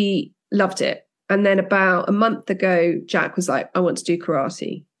he loved it. And then about a month ago, Jack was like, I want to do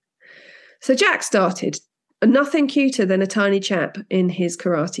karate. So Jack started, nothing cuter than a tiny chap in his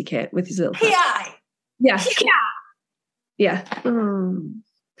karate kit with his little hat. Yeah.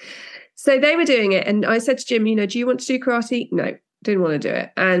 So they were doing it, and I said to Jim, do you want to do karate? No, didn't want to do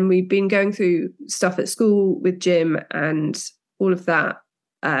it. And we've been going through stuff at school with Jim and all of that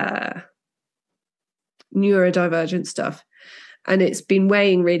neurodivergent stuff, and it's been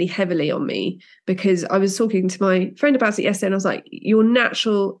weighing really heavily on me, because I was talking to my friend about it yesterday, and I was like, your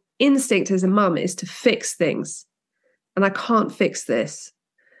natural instinct as a mum is to fix things, and I can't fix this.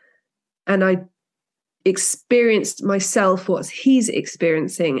 And I experienced myself what he's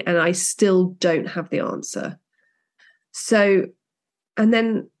experiencing, and I still don't have the answer. So, and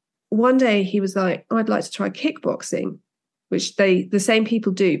then one day he was like, I'd like to try kickboxing, which the same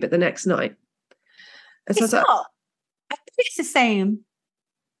people do, but the next night. And so it's not. I think it's the same.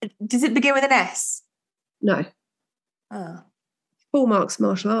 Does it begin with an S? No. Oh. Full Marks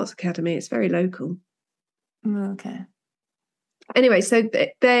Martial Arts Academy. It's very local. Okay. Anyway, so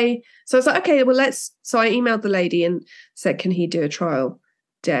I was like, okay, well, so I emailed the lady and said, can he do a trial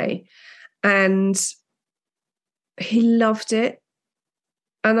day? And he loved it.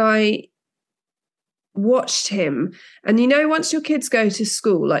 And I watched him. And once your kids go to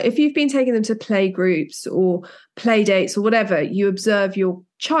school, like if you've been taking them to play groups or play dates or whatever, you observe your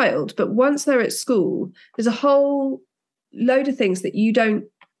child. But once they're at school, there's a whole load of things that you don't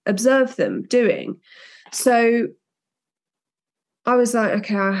observe them doing. So I was like,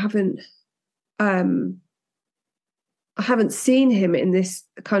 okay, I haven't seen him in this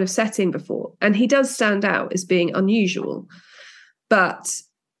kind of setting before. And he does stand out as being unusual, but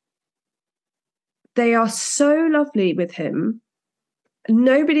they are so lovely with him.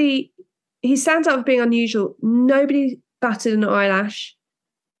 He stands out as being unusual. Nobody batted an eyelash.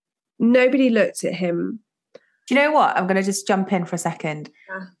 Nobody looked at him. Do you know what? I'm going to just jump in for a second.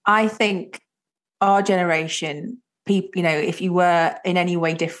 Yeah. I think our generation, people, if you were in any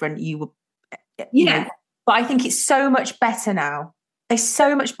way different, you were, but I think it's so much better now. It's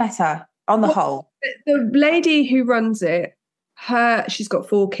so much better on the whole. The lady who runs it, she's got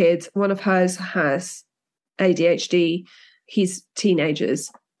 4 kids. One of hers has ADHD. He's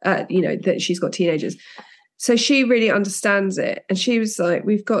teenagers, that she's got teenagers. So she really understands it. And she was like,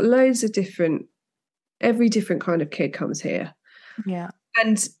 we've got loads of every different kind of kid comes here. Yeah.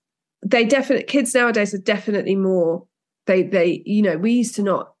 And kids nowadays are definitely more, we used to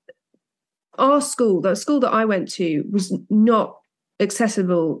not, the school that I went to was not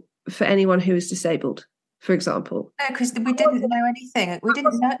accessible for anyone who was disabled, for example. No, because we didn't know anything. We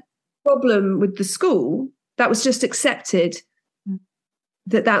didn't know. Problem with the school, that was just accepted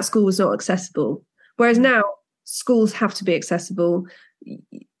that school was not accessible. Whereas now schools have to be accessible.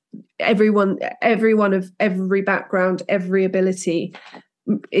 Everyone of every background, every ability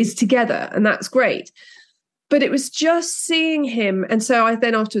is together, and that's great. But it was just seeing him. And so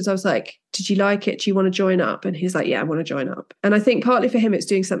afterwards I was like, did you like it? Do you want to join up? And he's like, yeah, I want to join up. And I think partly for him, it's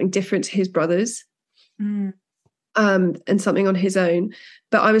doing something different to his brothers, and something on his own.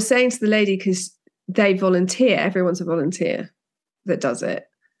 But I was saying to the lady, because they volunteer, everyone's a volunteer that does it.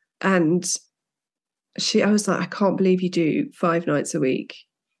 And I was like, I can't believe you do 5 nights a week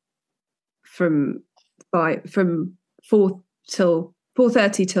from 4 till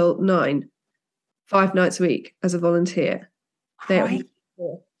 4:30 till 9, 5 nights a week as a volunteer. Right.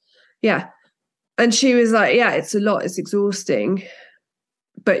 Yeah. And she was like, yeah, it's a lot, it's exhausting.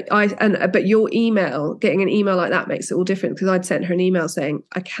 But your email, getting an email like that makes it all different, because I'd sent her an email saying,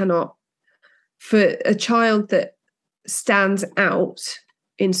 I cannot, for a child that stands out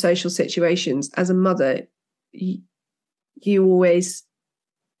in social situations, as a mother, you always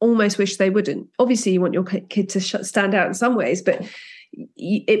almost wish they wouldn't. Obviously, you want your kid to stand out in some ways, but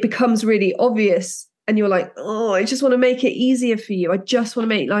it becomes really obvious, and you're like, oh, I just want to make it easier for you. I just want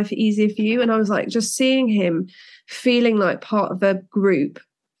to make life easier for you. And I was like, just seeing him feeling like part of a group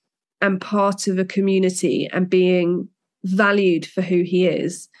and part of a community and being valued for who he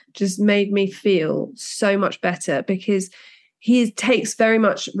is just made me feel so much better, because he takes very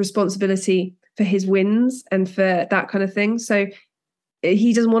much responsibility for his wins and for that kind of thing. So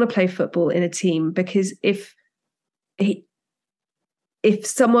he doesn't want to play football in a team, because if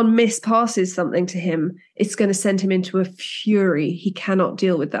someone mispasses something to him, it's going to send him into a fury. He cannot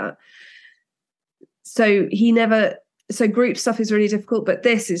deal with that. So group stuff is really difficult, but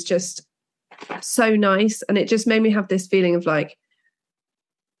this is just so nice. And it just made me have this feeling of like,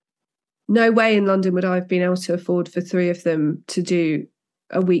 no way in London would I have been able to afford for 3 of them to do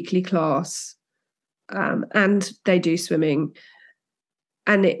a weekly class. And they do swimming.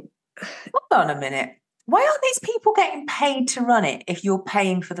 And hold on a minute. Why aren't these people getting paid to run it if you're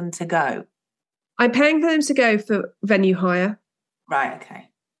paying for them to go? I'm paying for them to go for venue hire. Right.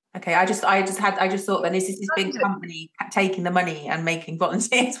 Okay. I just thought that this is this big company taking the money and making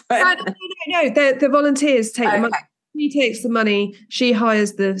volunteers work. No. The volunteers take the money. He takes the money. She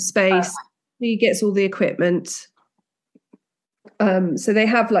hires the space. He gets all the equipment. So they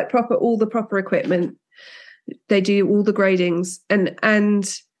have like all the proper equipment. They do all the gradings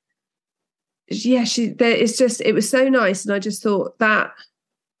and yeah, it was so nice. And I just thought that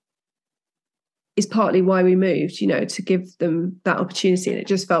is partly why we moved, to give them that opportunity. And it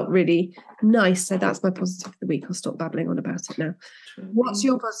just felt really nice. So that's my positive of the week. I'll stop babbling on about it now. What's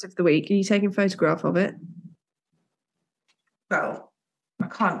your positive of the week? Are you taking a photograph of it? Well, I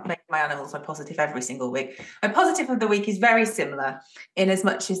can't make my animals my positive every single week. My positive of the week is very similar, in as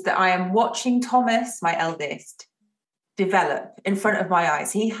much as that I am watching Thomas, my eldest, develop in front of my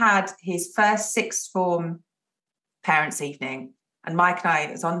eyes. He had his first 6th form parents' evening, and Mike and I,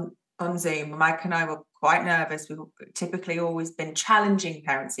 it was on Zoom. Mike and I were quite nervous. We've typically always been challenging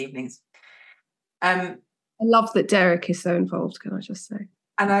parents' evenings. I love that Derek is so involved, can I just say?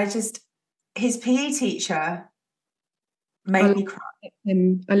 And his PE teacher made me cry.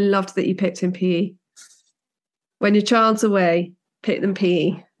 I loved that you picked him PE. When your child's away, pick them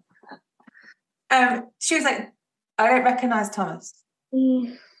PE. She was like, I don't recognise Thomas.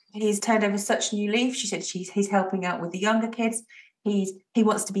 He's turned over such a new leaf. She said he's helping out with the younger kids. He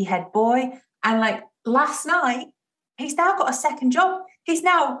wants to be head boy. And like last night, he's now got a second job. He's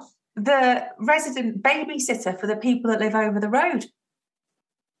now the resident babysitter for the people that live over the road.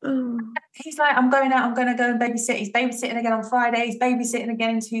 He's like, I'm going to go and babysit. He's babysitting again on Friday. He's babysitting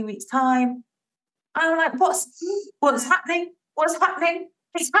again in 2 weeks' time. I'm like, what's happening? What's happening?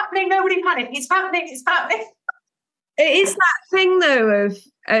 It's happening. Nobody panic. It's happening. It is that thing though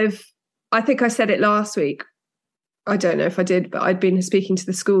of I think I said it last week. I don't know if I did, but I'd been speaking to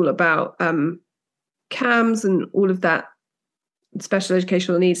the school about CAMS and all of that special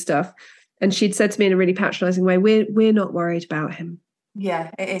educational needs stuff. And she'd said to me in a really patronising way, we're not worried about him.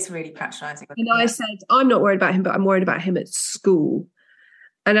 Yeah, it is really patronising. And I said, I'm not worried about him, but I'm worried about him at school.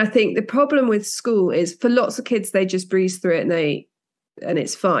 And I think the problem with school is for lots of kids, they just breeze through it and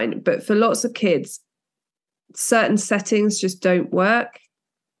it's fine. But for lots of kids, certain settings just don't work.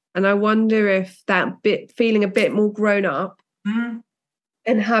 And I wonder if that bit, feeling a bit more grown up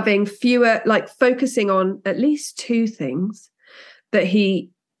and having fewer, like focusing on at least two things that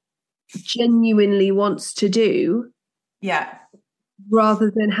he genuinely wants to do. Yeah. Rather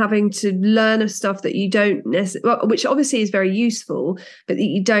than having to learn of stuff that you don't necessarily, which obviously is very useful, but that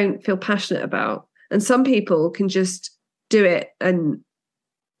you don't feel passionate about. And some people can just do it and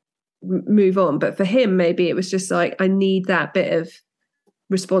move on. But for him, maybe it was just like, I need that bit of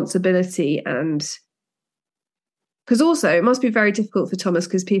responsibility. And because also it must be very difficult for Thomas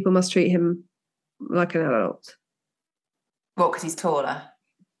because people must treat him like an adult. Well, because he's taller.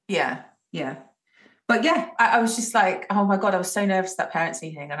 Yeah. But yeah, I was just like, oh my God, I was so nervous at that parents'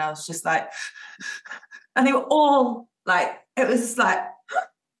 evening. And I was just like, and they were all like, it was just like,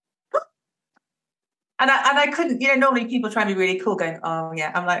 and I couldn't, normally people try to be really cool going, oh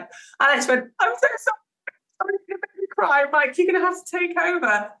yeah. I'm like, and I just went, I'm so sorry. I'm going to make me cry. I'm like, you're going to have to take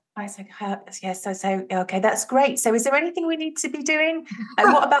over. I said, yes, so okay, that's great. So is there anything we need to be doing?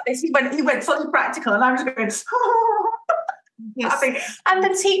 And what about this? He went fully practical and I was going, oh. Yes. And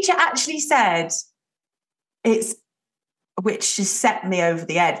the teacher actually said, which just set me over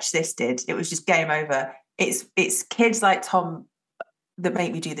the edge. This did. It was just game over. It's kids like Tom that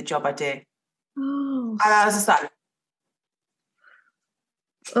make me do the job I do. Oh. And I was just like,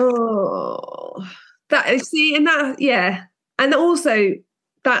 yeah. And also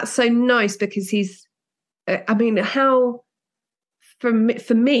that's so nice because he's, I mean, how for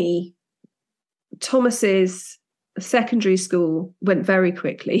me, Thomas's secondary school went very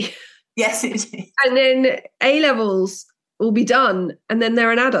quickly. Yes, it did. And then A-levels will be done and then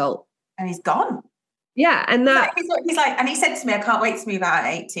they're an adult. And he's gone. Yeah. And that he's like, and he said to me, I can't wait to move out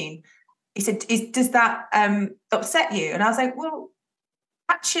at 18. He said, does that upset you? And I was like, well,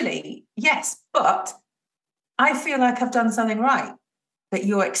 actually, yes, but I feel like I've done something right. That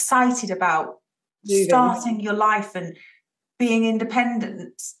you're excited about starting your life and being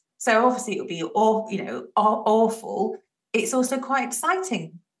independent. So obviously it would be awful. It's also quite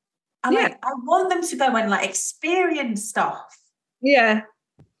exciting. And I want them to go and experience stuff. Yeah.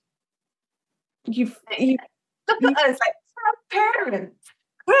 Look at us,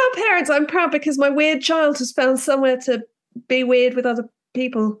 proud parents. I'm proud because my weird child has found somewhere to be weird with other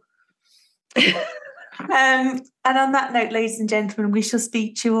people. And on that note, ladies and gentlemen, we shall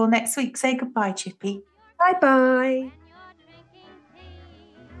speak to you all next week. Say goodbye, Chippy. Bye-bye.